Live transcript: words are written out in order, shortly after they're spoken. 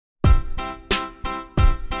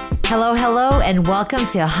Hello, hello, and welcome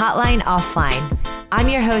to Hotline Offline. I'm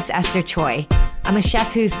your host, Esther Choi. I'm a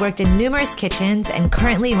chef who's worked in numerous kitchens and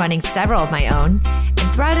currently running several of my own.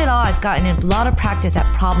 And throughout it all, I've gotten a lot of practice at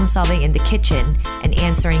problem solving in the kitchen and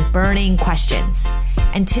answering burning questions.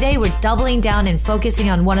 And today we're doubling down and focusing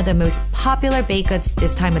on one of the most popular baked goods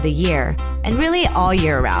this time of the year, and really all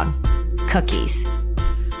year round, cookies.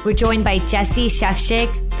 We're joined by Jessie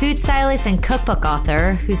Szewczyk, food stylist and cookbook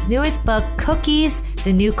author, whose newest book, Cookies,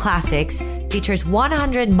 The New Classics, features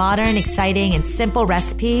 100 modern, exciting, and simple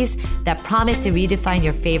recipes that promise to redefine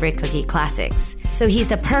your favorite cookie classics. So he's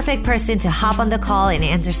the perfect person to hop on the call and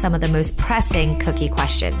answer some of the most pressing cookie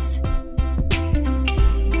questions.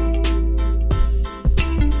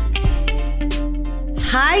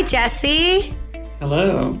 Hi, Jessie.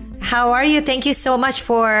 Hello. How are you? Thank you so much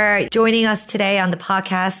for joining us today on the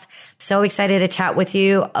podcast. I'm so excited to chat with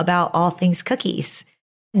you about all things cookies.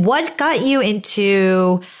 What got you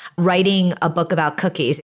into writing a book about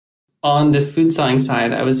cookies? On the food selling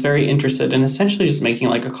side, I was very interested in essentially just making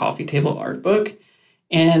like a coffee table art book.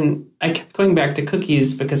 And I kept going back to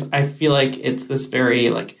cookies because I feel like it's this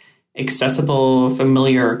very like accessible,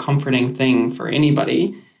 familiar, comforting thing for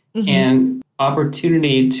anybody. Mm-hmm. And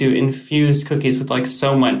opportunity to infuse cookies with like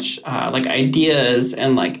so much like ideas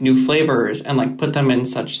and like new flavors and like put them in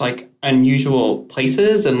such like unusual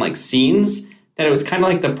places and like scenes that it was kind of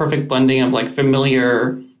like the perfect blending of like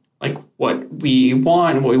familiar, like what we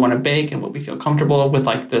want, what we want to bake and what we feel comfortable with,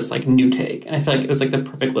 like this like new take. And I feel like it was like the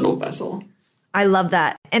perfect little vessel. I love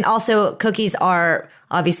that. And also cookies are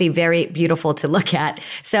obviously very beautiful to look at.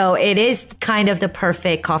 So it is kind of the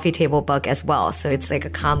perfect coffee table book as well. So it's like a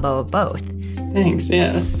combo of both. Thanks.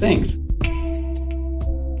 Yeah, thanks.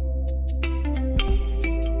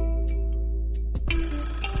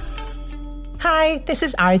 Hi, this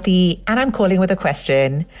is Aarti, and I'm calling with a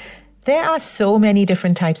question. There are so many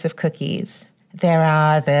different types of cookies. There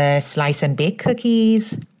are the slice and bake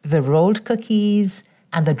cookies, the rolled cookies,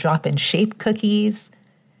 and the drop and shape cookies.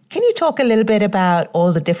 Can you talk a little bit about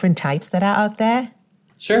all the different types that are out there?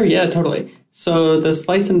 Sure, yeah, totally. So the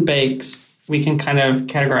slice and bakes, we can kind of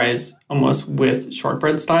categorize almost with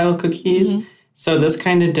shortbread style cookies. Mm-hmm. So this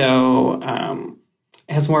kind of dough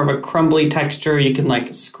has more of a crumbly texture. You can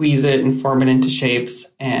like squeeze it and form it into shapes.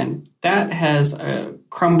 And that has a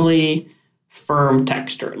crumbly, firm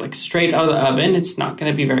texture. Like straight out of the oven, it's not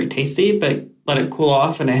going to be very tasty, but let it cool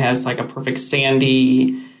off and it has like a perfect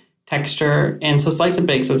sandy texture. And so slice and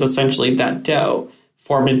bakes is essentially that dough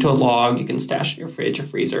formed into a log. You can stash in your fridge or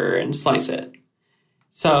freezer and slice it.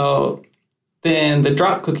 So then the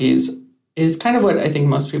drop cookies is kind of what I think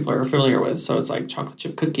most people are familiar with. So it's like chocolate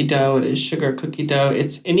chip cookie dough. It is sugar cookie dough.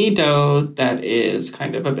 It's any dough that is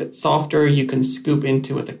kind of a bit softer. You can scoop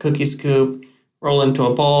into with a cookie scoop, roll into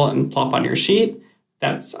a ball and plop on your sheet.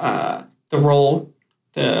 That's the roll.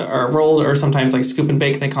 Roll, or sometimes like scoop and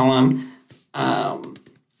bake, they call them.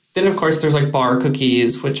 Then, of course, there's like bar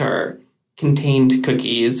cookies, which are contained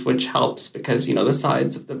cookies, which helps because, you know, the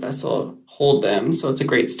sides of the vessel hold them. So it's a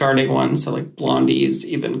great starting one. So like blondies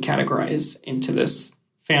even categorize into this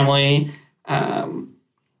family.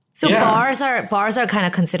 Bars are kind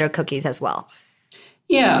of considered cookies as well.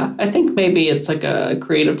 Yeah, I think maybe it's like a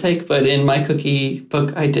creative take, but in my cookie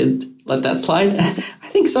book, I did let that slide. I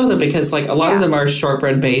think so, though, because like a lot of them are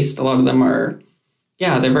shortbread based. A lot of them are,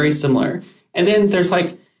 they're very similar. And then there's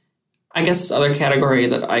like, I guess this other category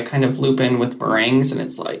that I kind of loop in with meringues, and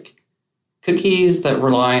it's like cookies that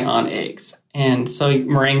rely on eggs. And so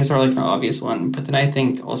meringues are like an obvious one. But then I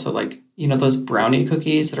think also like, you know, those brownie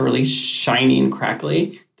cookies that are really shiny and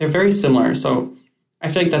crackly, they're very similar. So I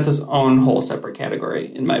feel like that's its own whole separate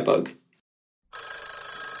category in my book.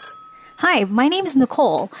 Hi, my name is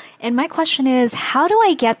Nicole, and my question is, how do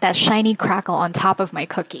I get that shiny crackle on top of my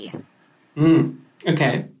cookie?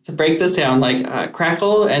 Okay, to break this down, like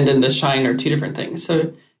crackle and then the shine are two different things.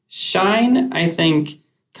 So shine, I think,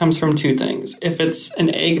 comes from two things. If it's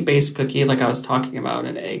an egg-based cookie, like I was talking about,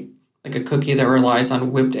 an egg, like a cookie that relies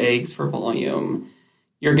on whipped eggs for volume,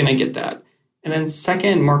 you're going to get that. And then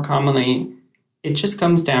second, more commonly, it just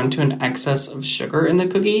comes down to an excess of sugar in the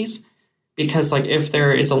cookies. Because like if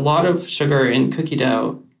there is a lot of sugar in cookie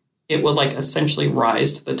dough, it will like essentially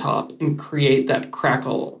rise to the top and create that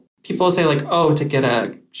crackle. People say like, oh, to get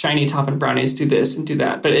a shiny top in brownies, do this and do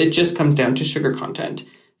that. But it just comes down to sugar content.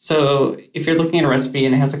 So if you're looking at a recipe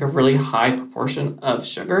and it has like a really high proportion of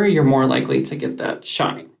sugar, you're more likely to get that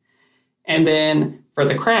shine. And then for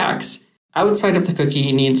the cracks, outside of the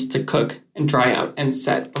cookie needs to cook and dry out and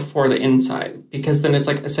set before the inside, because then it's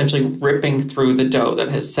like essentially ripping through the dough that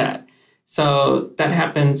has set. So that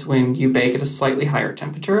happens when you bake at a slightly higher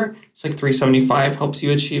temperature. It's like 375 helps you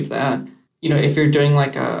achieve that. If you're doing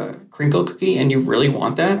like a crinkle cookie and you really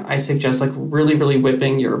want that, I suggest like really, really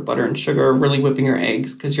whipping your butter and sugar, really whipping your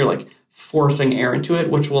eggs, because you're like forcing air into it,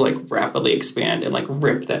 which will like rapidly expand and like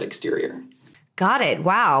rip that exterior. Got it.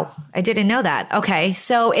 Wow. I didn't know that. Okay.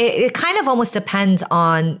 So it kind of almost depends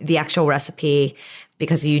on the actual recipe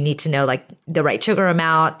because you need to know like the right sugar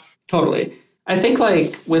amount. Totally. I think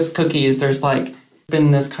like with cookies, there's like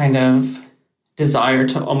been this kind of desire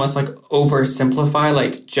to almost like oversimplify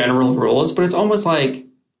like general rules, but it's almost like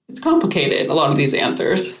it's complicated, a lot of these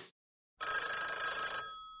answers.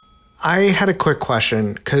 I had a quick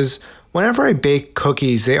question because whenever I bake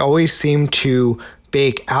cookies, they always seem to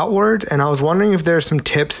bake outward, and I was wondering if there are some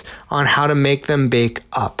tips on how to make them bake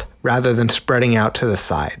up rather than spreading out to the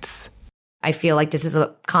sides. I feel like this is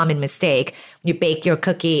a common mistake. When you bake your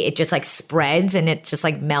cookie, it just like spreads and it just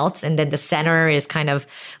like melts. And then the center is kind of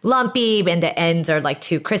lumpy and the ends are like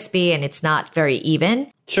too crispy and it's not very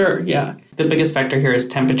even. Sure, yeah. The biggest factor here is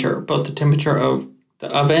temperature, both the temperature of the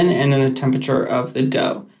oven and then the temperature of the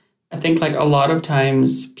dough. I think like a lot of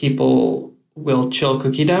times people will chill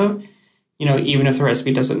cookie dough, even if the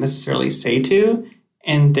recipe doesn't necessarily say to,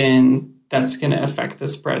 and then that's going to affect the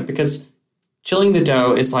spread because chilling the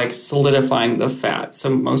dough is like solidifying the fat,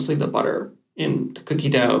 so mostly the butter in the cookie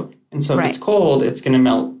dough. And so if it's cold, it's going to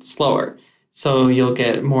melt slower. So you'll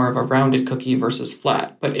get more of a rounded cookie versus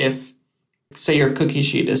flat. But if, say, your cookie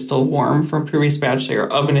sheet is still warm from a previous batch, say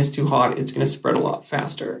your oven is too hot, it's going to spread a lot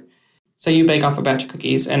faster. Say you bake off a batch of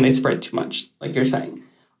cookies and they spread too much, like you're saying.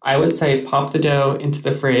 I would say pop the dough into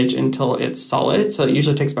the fridge until it's solid. So it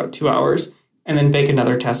usually takes about 2 hours. And then bake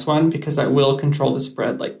another test one because that will control the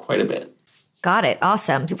spread like quite a bit. Got it.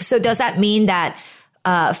 Awesome. So does that mean that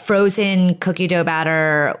frozen cookie dough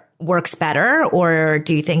batter works better? Or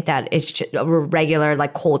do you think that it's just a regular,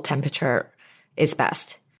 like cold temperature is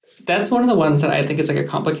best? That's one of the ones that I think is like a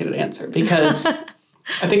complicated answer because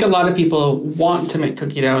I think a lot of people want to make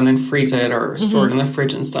cookie dough and then freeze it or store it in the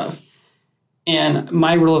fridge and stuff. And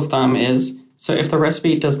my rule of thumb is, so if the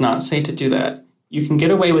recipe does not say to do that, you can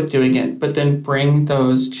get away with doing it, but then bring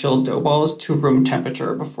those chilled dough balls to room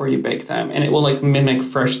temperature before you bake them. And it will like mimic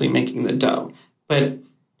freshly making the dough. But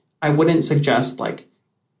I wouldn't suggest like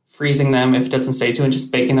freezing them if it doesn't say to and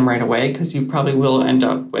just baking them right away because you probably will end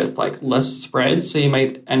up with like less spread. So you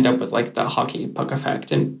might end up with like the hockey puck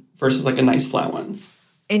effect and versus like a nice flat one.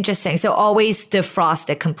 Interesting. So always defrost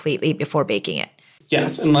it completely before baking it.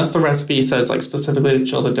 Yes, unless the recipe says like specifically to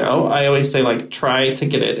chill the dough, I always say like try to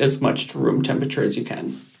get it as much to room temperature as you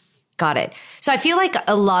can. Got it. So I feel like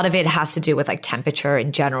a lot of it has to do with like temperature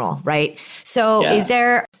in general, right? So is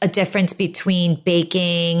there a difference between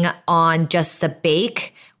baking on just the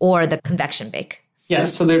bake or the convection bake?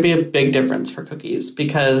 Yes, so there'd be a big difference for cookies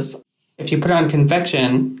because if you put on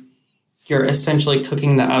convection, you're essentially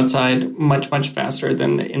cooking the outside much, much faster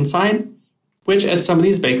than the inside, which at some of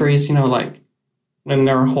these bakeries, like when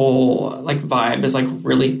their whole like vibe is like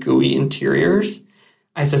really gooey interiors,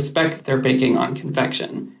 I suspect they're baking on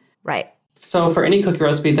convection. Right. So for any cookie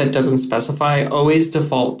recipe that doesn't specify, always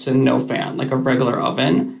default to no fan, like a regular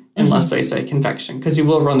oven, unless they say convection, because you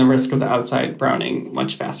will run the risk of the outside browning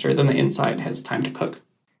much faster than the inside has time to cook.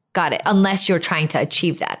 Got it. Unless you're trying to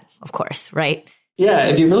achieve that, of course, right? Yeah,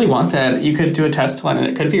 if you really want that, you could do a test one, and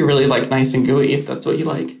it could be really like nice and gooey if that's what you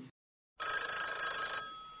like.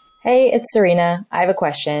 Hey, it's Serena. I have a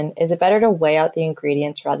question. Is it better to weigh out the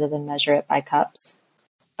ingredients rather than measure it by cups?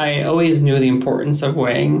 I always knew the importance of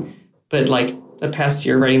weighing, but like the past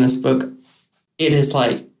year writing this book, it is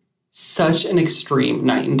like such an extreme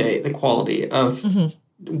night and day, the quality of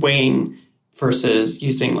weighing versus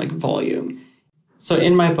using like volume. So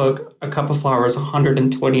in my book, a cup of flour is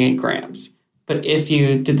 128 grams. But if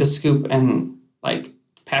you did the scoop and like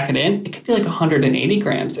pack it in, it could be like 180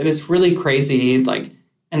 grams. It is really crazy.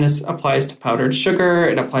 And this applies to powdered sugar.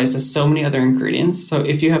 It applies to so many other ingredients. So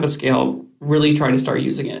if you have a scale, really try to start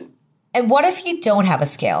using it. And what if you don't have a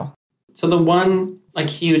scale? So the one like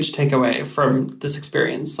huge takeaway from this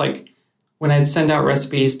experience, like when I'd send out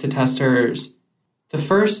recipes to testers, the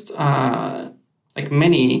first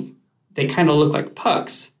many, they kind of look like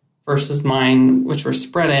pucks versus mine, which were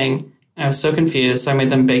spreading. And I was so confused, so I made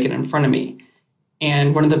them bake it in front of me.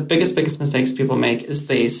 And one of the biggest mistakes people make is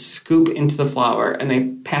they scoop into the flour and they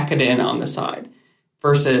pack it in on the side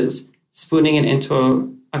versus spooning it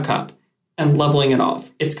into a cup and leveling it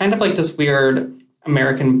off. It's kind of like this weird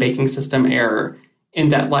American baking system error in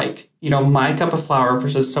that my cup of flour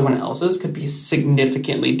versus someone else's could be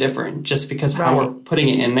significantly different just because how we're putting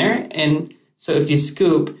it in there. And so if you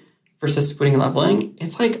scoop versus spooning and leveling,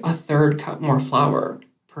 it's like a third cup more flour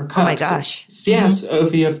per cup. Oh my gosh. So, yeah, so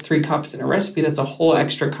if you have 3 cups in a recipe, that's a whole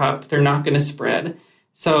extra cup. They're not going to spread.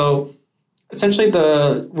 So essentially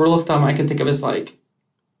the rule of thumb I can think of is like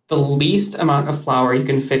the least amount of flour you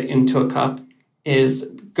can fit into a cup is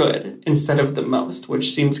good instead of the most,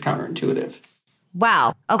 which seems counterintuitive.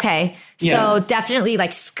 Wow. Okay. Yeah. So definitely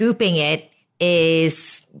like scooping it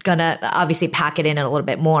is gonna obviously pack it in a little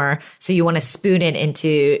bit more. So you want to spoon it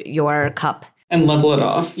into your cup. And level it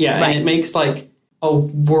off. Yeah. Right. And it makes like a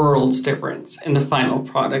world's difference in the final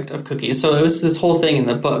product of cookies. So it was this whole thing in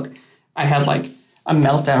the book. I had like a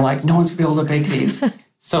meltdown, like no one's gonna be able to bake these.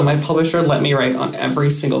 So my publisher let me write on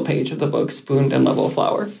every single page of the book, spooned and level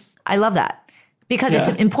flour. I love that because it's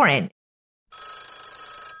important.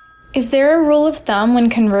 Is there a rule of thumb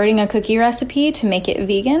when converting a cookie recipe to make it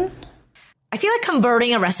vegan? I feel like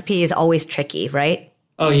converting a recipe is always tricky, right?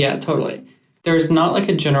 Oh, yeah, totally. There's not like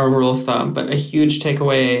a general rule of thumb, but a huge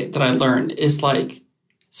takeaway that I learned is like,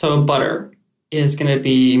 so butter is going to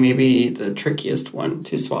be maybe the trickiest one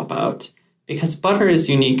to swap out because butter is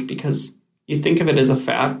unique because you think of it as a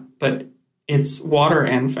fat, but it's water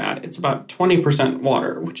and fat. It's about 20%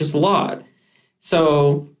 water, which is a lot.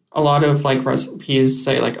 So a lot of like recipes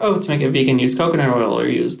say like, oh, to make it vegan, use coconut oil or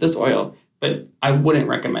use this oil. But I wouldn't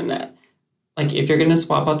recommend that. Like if you're going to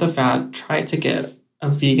swap out the fat, try to get a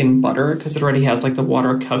vegan butter because it already has like the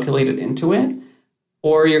water calculated into it.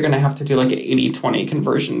 Or you're going to have to do like an 80-20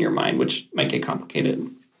 conversion in your mind, which might get complicated.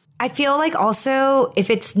 I feel like also if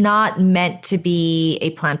it's not meant to be a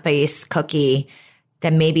plant-based cookie,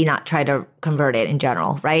 then maybe not try to convert it in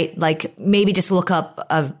general, right? Like maybe just look up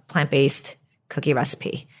a plant-based cookie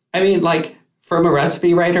recipe. I mean, like from a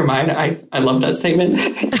recipe writer mind, I love that statement.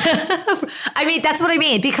 I mean, that's what I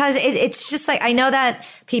mean, because it's just like, I know that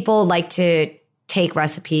people like to take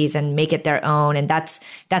recipes and make it their own, and that's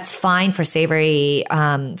fine for savory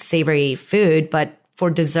food, but for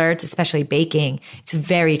desserts, especially baking, it's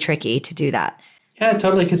very tricky to do that. Yeah,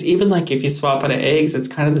 totally. Because even like if you swap out of eggs, it's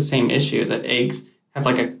kind of the same issue that eggs have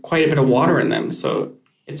like quite a bit of water in them. So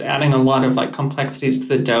it's adding a lot of like complexities to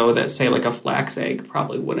the dough that say like a flax egg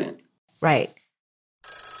probably wouldn't. Right.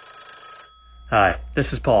 Hi,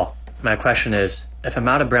 this is Paul. My question is, if I'm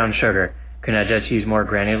out of brown sugar, can I just use more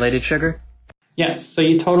granulated sugar? Yes, so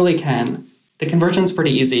you totally can. The conversion's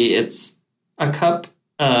pretty easy. It's a cup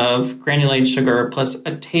of granulated sugar plus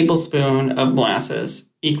a tablespoon of molasses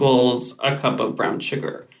equals a cup of brown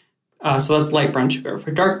sugar. So that's light brown sugar.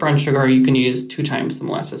 For dark brown sugar, you can use 2 times the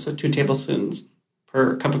molasses, so 2 tablespoons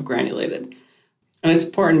per cup of granulated. And it's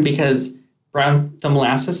important because the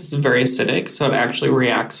molasses is very acidic, so it actually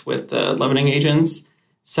reacts with the leavening agents.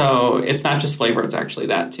 So it's not just flavor, it's actually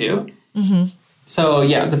that too. Mm-hmm. So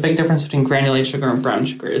yeah, the big difference between granulated sugar and brown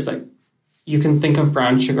sugar is like you can think of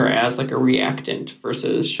brown sugar as like a reactant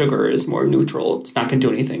versus sugar is more neutral. It's not going to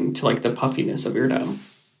do anything to like the puffiness of your dough.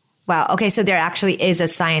 Wow. Okay. So there actually is a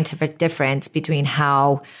scientific difference between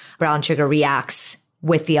how brown sugar reacts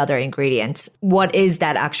with the other ingredients. What is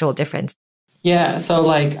that actual difference? Yeah. So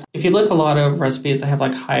like if you look a lot of recipes that have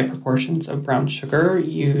like high proportions of brown sugar,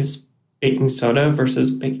 use baking soda versus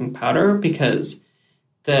baking powder because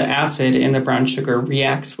the acid in the brown sugar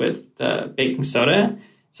reacts with the baking soda.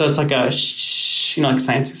 So it's like a, like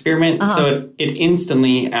science experiment. Uh-huh. So it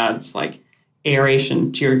instantly adds like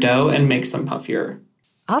aeration to your dough and makes them puffier.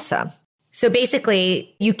 Awesome. So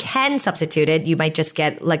basically you can substitute it. You might just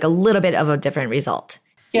get like a little bit of a different result.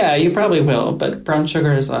 Yeah, you probably will. But brown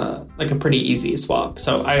sugar is like a pretty easy swap.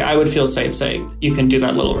 So I would feel safe saying you can do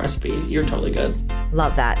that little recipe. You're totally good.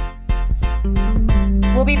 Love that.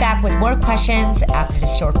 We'll be back with more questions after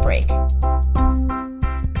this short break.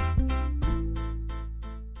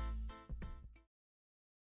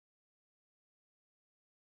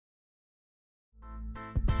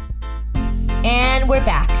 And we're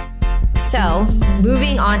back. So,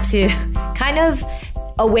 moving on to kind of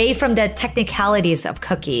away from the technicalities of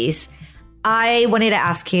cookies, I wanted to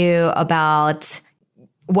ask you about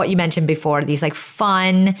what you mentioned before, these like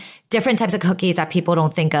fun, different types of cookies that people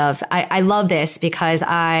don't think of. I love this because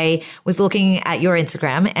I was looking at your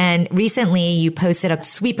Instagram and recently you posted a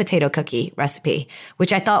sweet potato cookie recipe,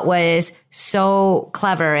 which I thought was so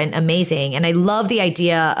clever and amazing. And I love the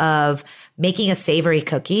idea of making a savory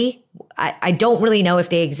cookie. I don't really know if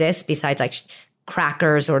they exist besides like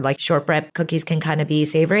crackers or like shortbread cookies can kind of be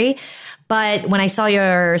savory. But when I saw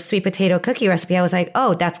your sweet potato cookie recipe, I was like,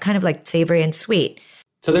 oh, that's kind of like savory and sweet.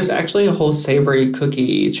 So there's actually a whole savory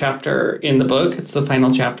cookie chapter in the book. It's the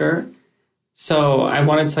final chapter. So I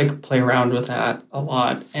wanted to like play around with that a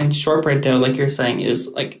lot. And shortbread dough, like you're saying, is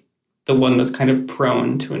like the one that's kind of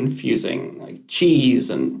prone to infusing like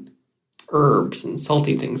cheese and herbs and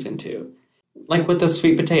salty things into. Like with the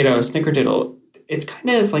sweet potato snickerdoodle, it's kind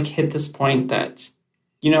of like hit this point that,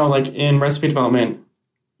 like in recipe development,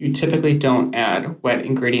 you typically don't add wet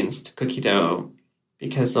ingredients to cookie dough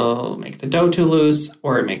because they'll make the dough too loose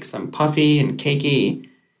or it makes them puffy and cakey.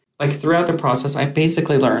 Like throughout the process, I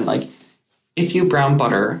basically learned like if you brown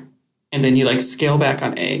butter and then you like scale back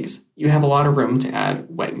on eggs, you have a lot of room to add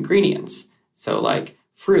wet ingredients. So like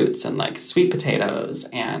fruits and like sweet potatoes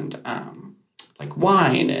and like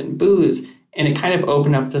wine and booze. And it kind of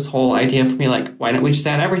opened up this whole idea for me, like, why don't we just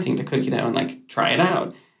add everything to cookie dough and like try it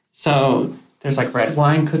out? So there's like red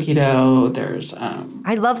wine cookie dough. There's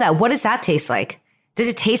I love that. What does that taste like? Does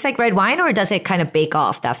it taste like red wine or does it kind of bake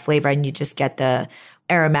off that flavor and you just get the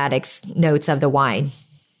aromatics notes of the wine?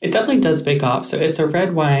 It definitely does bake off. So it's a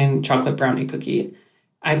red wine chocolate brownie cookie.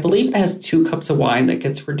 I believe it has 2 cups of wine that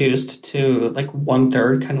gets reduced to like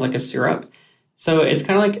 1/3, kind of like a syrup. So it's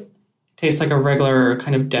kind of like, tastes like a regular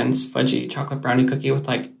kind of dense fudgy chocolate brownie cookie with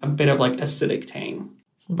like a bit of like acidic tang.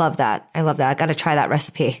 Love that. I love that. I got to try that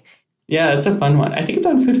recipe. Yeah, it's a fun one. I think it's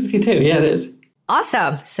on Food 52. Yeah, it is.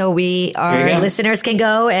 Awesome. So our listeners can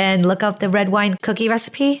go and look up the red wine cookie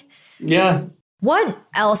recipe. Yeah. What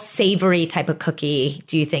else savory type of cookie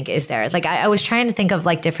do you think is there? Like I was trying to think of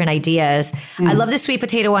like different ideas. I love the sweet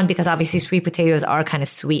potato one because obviously sweet potatoes are kind of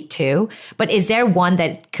sweet too. But is there one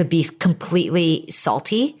that could be completely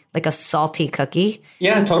salty, like a salty cookie?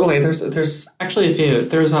 Yeah, totally. There's actually a few.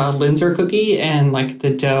 There's a Linzer cookie and like the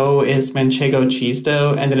dough is manchego cheese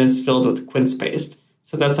dough and then it's filled with quince paste.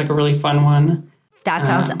 So that's like a really fun one. That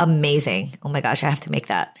sounds amazing. Oh my gosh, I have to make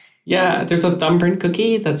that. Yeah, there's a thumbprint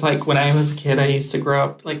cookie that's like when I was a kid, I used to grow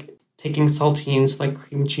up like taking saltines like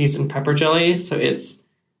cream cheese and pepper jelly. So it's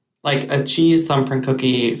like a cheese thumbprint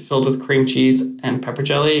cookie filled with cream cheese and pepper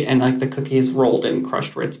jelly and like the cookie is rolled in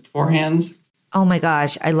crushed Ritz beforehand. Oh my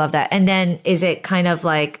gosh, I love that. And then is it kind of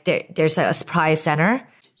like there's a surprise center?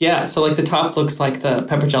 Yeah, so like the top looks like the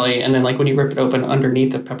pepper jelly and then like when you rip it open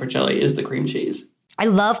underneath the pepper jelly is the cream cheese. I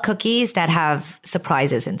love cookies that have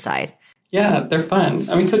surprises inside. Yeah, they're fun.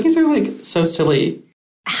 I mean, cookies are like so silly.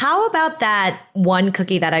 How about that one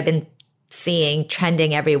cookie that I've been seeing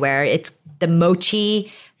trending everywhere? It's the mochi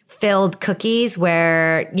filled cookies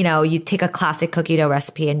where, you take a classic cookie dough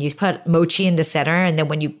recipe and you put mochi in the center and then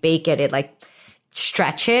when you bake it, it like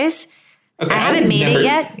stretches. Okay, I haven't made it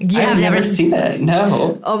yet. I've never seen it.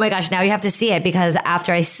 No. Oh my gosh. Now you have to see it because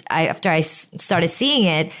after I started seeing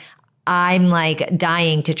it, I'm like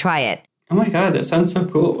dying to try it. Oh my God, that sounds so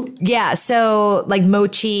cool. Yeah. So like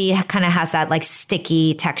mochi kind of has that like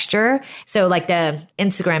sticky texture. So like the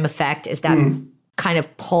Instagram effect is that kind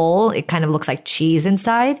of pull. It kind of looks like cheese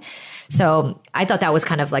inside. So I thought that was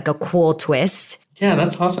kind of like a cool twist. Yeah,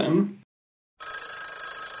 that's awesome.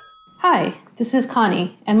 Hi, this is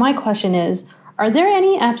Connie. And my question is, are there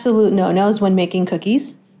any absolute no-nos when making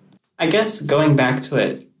cookies? I guess going back to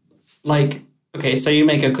it, like, okay, so you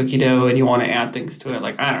make a cookie dough and you want to add things to it.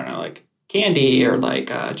 Like, I don't know, like candy or like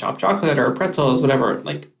chopped chocolate or pretzels, whatever,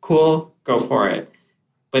 like cool, go for it.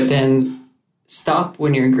 But then stop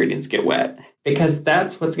when your ingredients get wet because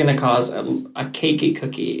that's what's going to cause a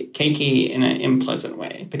cakey in an unpleasant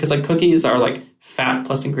way. Because like cookies are like fat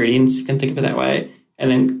plus ingredients, you can think of it that way. And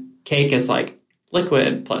then cake is like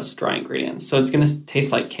liquid plus dry ingredients. So it's going to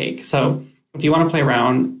taste like cake. So if you want to play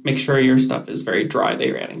around, make sure your stuff is very dry that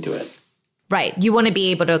you're adding to it. Right. You want to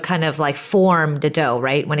be able to kind of like form the dough,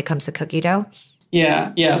 right? When it comes to cookie dough.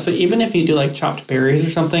 Yeah. Yeah. So even if you do like chopped berries or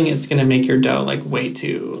something, it's going to make your dough like way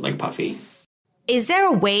too like puffy. Is there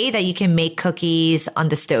a way that you can make cookies on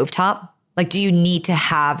the stovetop? Like, do you need to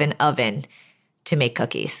have an oven to make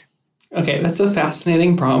cookies? Okay. That's a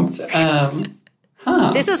fascinating prompt.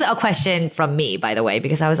 This was a question from me, by the way,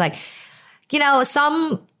 because I was like,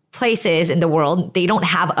 some places in the world, they don't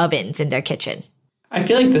have ovens in their kitchen. I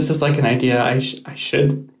feel like this is like an idea I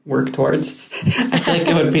should work towards. I feel like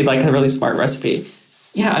it would be like a really smart recipe.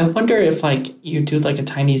 Yeah, I wonder if like you do like a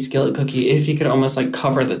tiny skillet cookie, if you could almost like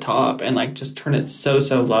cover the top and like just turn it so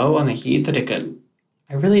low on the heat that it could.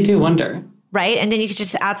 I really do wonder. Right. And then you could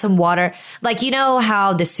just add some water. Like,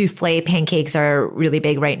 how the souffle pancakes are really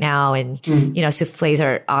big right now. And, souffles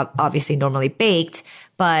are obviously normally baked,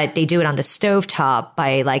 but they do it on the stovetop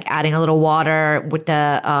by like adding a little water with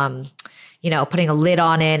the, putting a lid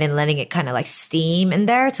on it and letting it kind of like steam in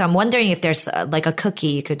there. So I'm wondering if there's like a cookie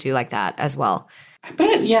you could do like that as well. I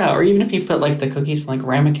bet, yeah. Or even if you put like the cookies in like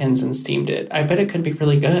ramekins and steamed it, I bet it could be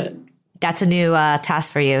really good. That's a new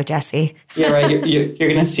task for you, Jesse. Yeah, right. You're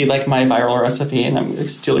going to see like my viral recipe and I'm going to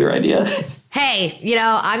steal your idea. Hey,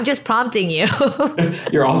 I'm just prompting you.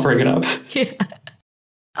 You're offering it up. Yeah.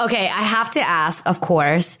 Okay, I have to ask, of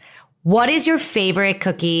course, What is your favorite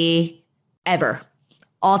cookie ever?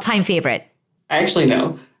 All-time favorite? I actually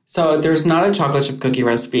know. So there's not a chocolate chip cookie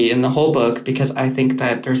recipe in the whole book because I think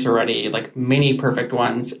that there's already like many perfect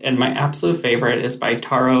ones. And my absolute favorite is by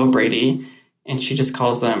Tara Brady. And she just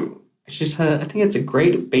calls them, I think it's a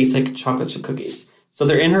great basic chocolate chip cookies. So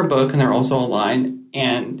they're in her book and they're also online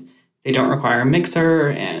and they don't require a mixer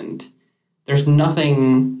and there's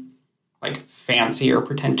nothing like fancy or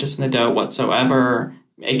pretentious in the dough whatsoever.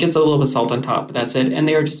 It gets a little bit of salt on top, but that's it. And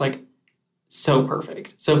they are just like so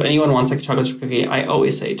perfect. So if anyone wants like a chocolate chip cookie, I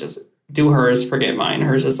always say just do hers, forget mine.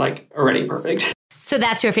 Hers is like already perfect. So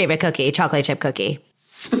that's your favorite cookie, chocolate chip cookie?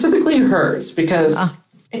 Specifically hers, because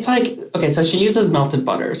it's like, okay, so she uses melted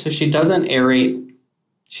butter. So she doesn't aerate.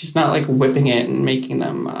 She's not like whipping it and making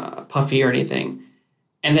them puffy or anything.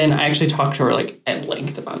 And then I actually talked to her like at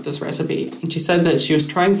length about this recipe. And she said that she was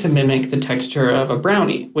trying to mimic the texture of a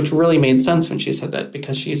brownie, which really made sense when she said that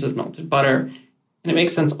because she uses melted butter. And it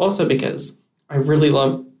makes sense also because I really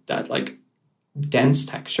love that like dense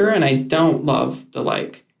texture. And I don't love the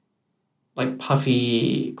like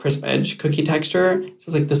puffy crisp edge cookie texture. So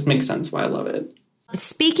it's like, this makes sense why I love it.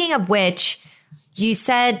 Speaking of which, you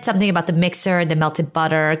said something about the mixer and the melted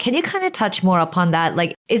butter. Can you kind of touch more upon that?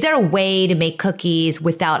 Like, is there a way to make cookies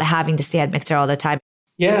without having to stay at mixer all the time?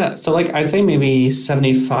 Yeah. So like, I'd say maybe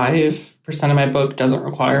 75% of my book doesn't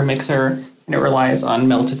require a mixer and it relies on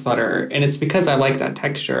melted butter. And it's because I like that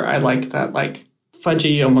texture. I like that like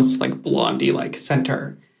fudgy, almost like blondie like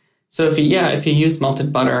center. So if you use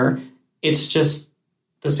melted butter, it's just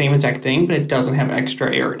the same exact thing, but it doesn't have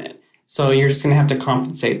extra air in it. So you're just going to have to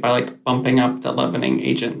compensate by like bumping up the leavening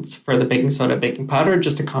agents for the baking soda, baking powder,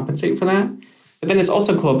 just to compensate for that. But then it's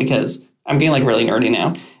also cool because I'm getting like really nerdy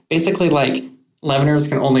now. Basically, like leaveners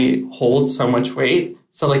can only hold so much weight.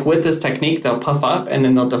 So like with this technique, they'll puff up and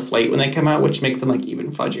then they'll deflate when they come out, which makes them like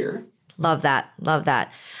even fudgier. Love that. Love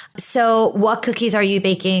that. So what cookies are you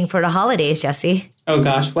baking for the holidays, Jesse? Oh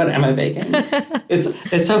gosh, what am I baking?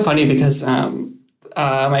 It's so funny because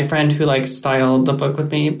my friend who like styled the book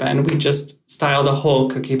with me, Ben, we just styled a whole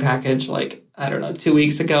cookie package like, I don't know, 2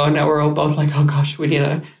 weeks ago. And now we're all both like, oh gosh, we need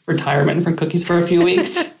a retirement from cookies for a few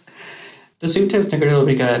weeks. The sweet potato snickerdoodle will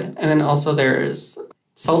be good. And then also there's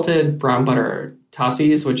salted brown butter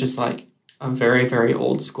tossies, which is like a very, very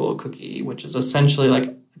old school cookie, which is essentially like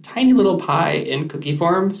a tiny little pie in cookie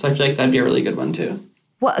form. So I feel like that'd be a really good one too.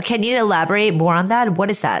 What, can you elaborate more on that? What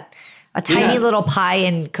is that? A tiny little pie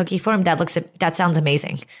in cookie form? That sounds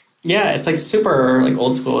amazing. Yeah, it's like super like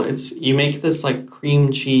old school. You make this like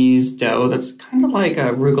cream cheese dough that's kind of like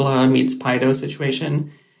a arugula meets pie dough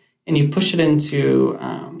situation. And you push it into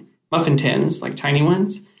muffin tins, like tiny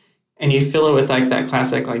ones. And you fill it with like that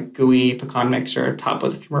classic like gooey pecan mixture topped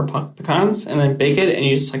with a few more pecans. And then bake it and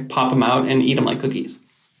you just like pop them out and eat them like cookies.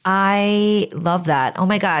 I love that. Oh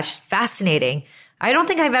my gosh, fascinating. I don't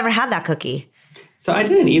think I've ever had that cookie. So I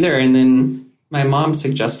didn't either. And then my mom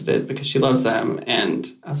suggested it because she loves them. And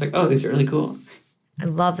I was like, oh, these are really cool. I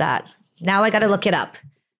love that. Now I got to look it up.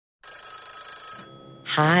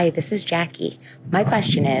 Hi, this is Jackie. My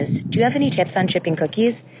question is, do you have any tips on shipping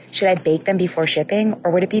cookies? Should I bake them before shipping,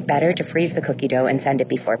 or would it be better to freeze the cookie dough and send it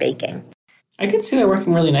before baking? I could see that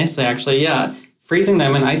working really nicely, actually. Yeah, freezing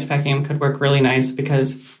them and ice packing them could work really nice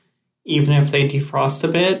because even if they defrost a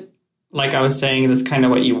bit, like I was saying, that's kind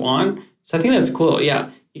of what you want. So I think that's cool.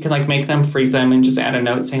 Yeah, you can like make them, freeze them, and just add a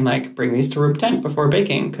note saying like, bring these to room temp before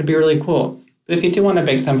baking. Could be really cool. But if you do want to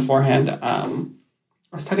bake them beforehand, I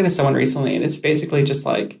was talking to someone recently, and it's basically just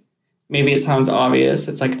like, maybe it sounds obvious.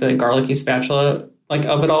 It's like the garlicky spatula like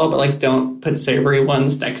of it all, but like don't put savory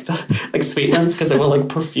ones next to like sweet ones because it will like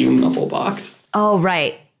perfume the whole box. Oh,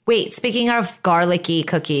 right. Wait, speaking of garlicky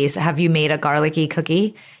cookies, have you made a garlicky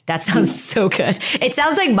cookie? That sounds so good. It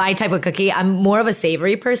sounds like my type of cookie. I'm more of a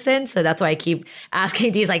savory person, so that's why I keep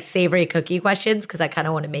asking these like savory cookie questions because I kind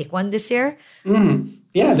of want to make one this year.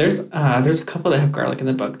 Yeah, there's a couple that have garlic in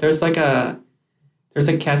the book. There's a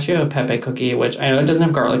cacio e pepe cookie, which I know it doesn't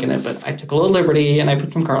have garlic in it, but I took a little liberty and I put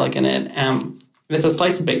some garlic in it. And it's a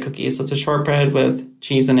slice of baked cookie, so it's a shortbread with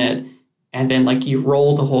cheese in it, and then like you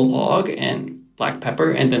roll the whole log and black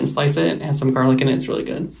pepper and then slice it and have some garlic in it. It's really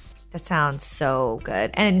good. That sounds so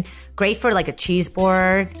good. And great for like a cheese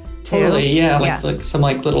board too. Totally, yeah. Like some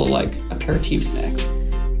like little like aperitif snacks.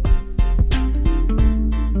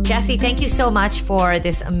 Jesse, thank you so much for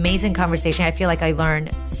this amazing conversation. I feel like I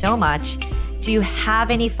learned so much. Do you have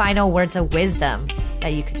any final words of wisdom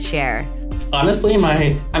that you could share? Honestly,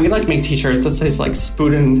 I'm gonna like make t-shirts that says like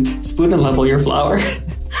spoon and level your flour.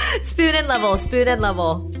 Spoon and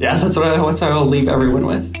level. Yeah, that's what I will leave everyone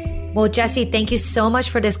with. Well, Jesse, thank you so much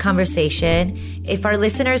for this conversation. If our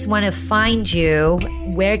listeners want to find you,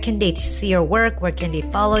 where can they see your work? Where can they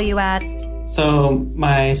follow you at? So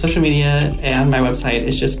my social media and my website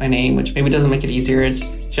is just my name, which maybe doesn't make it easier.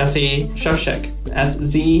 It's Jesse Szewczyk,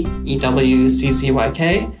 Szewczyk.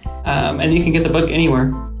 And you can get the book anywhere.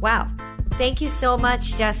 Wow. Thank you so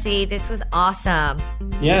much, Jesse. This was awesome.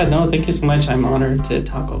 Yeah, no, thank you so much. I'm honored to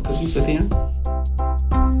talk about cookies with you.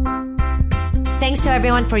 Thanks to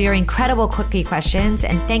everyone for your incredible cookie questions,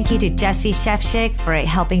 and thank you to Jesse Szewczyk for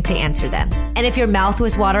helping to answer them. And if your mouth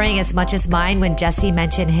was watering as much as mine when Jesse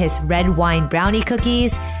mentioned his red wine brownie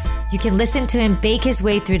cookies, you can listen to him bake his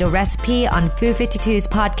way through the recipe on Food 52's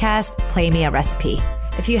podcast, Play Me a Recipe.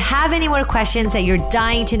 If you have any more questions that you're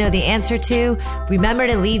dying to know the answer to, remember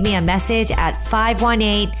to leave me a message at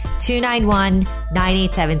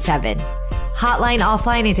 518-291-9877. Hotline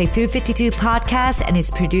Offline is a Food 52 podcast and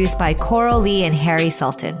is produced by Coral Lee and Harry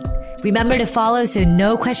Sultan. Remember to follow so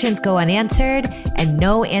no questions go unanswered and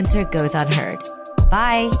no answer goes unheard.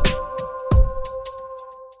 Bye.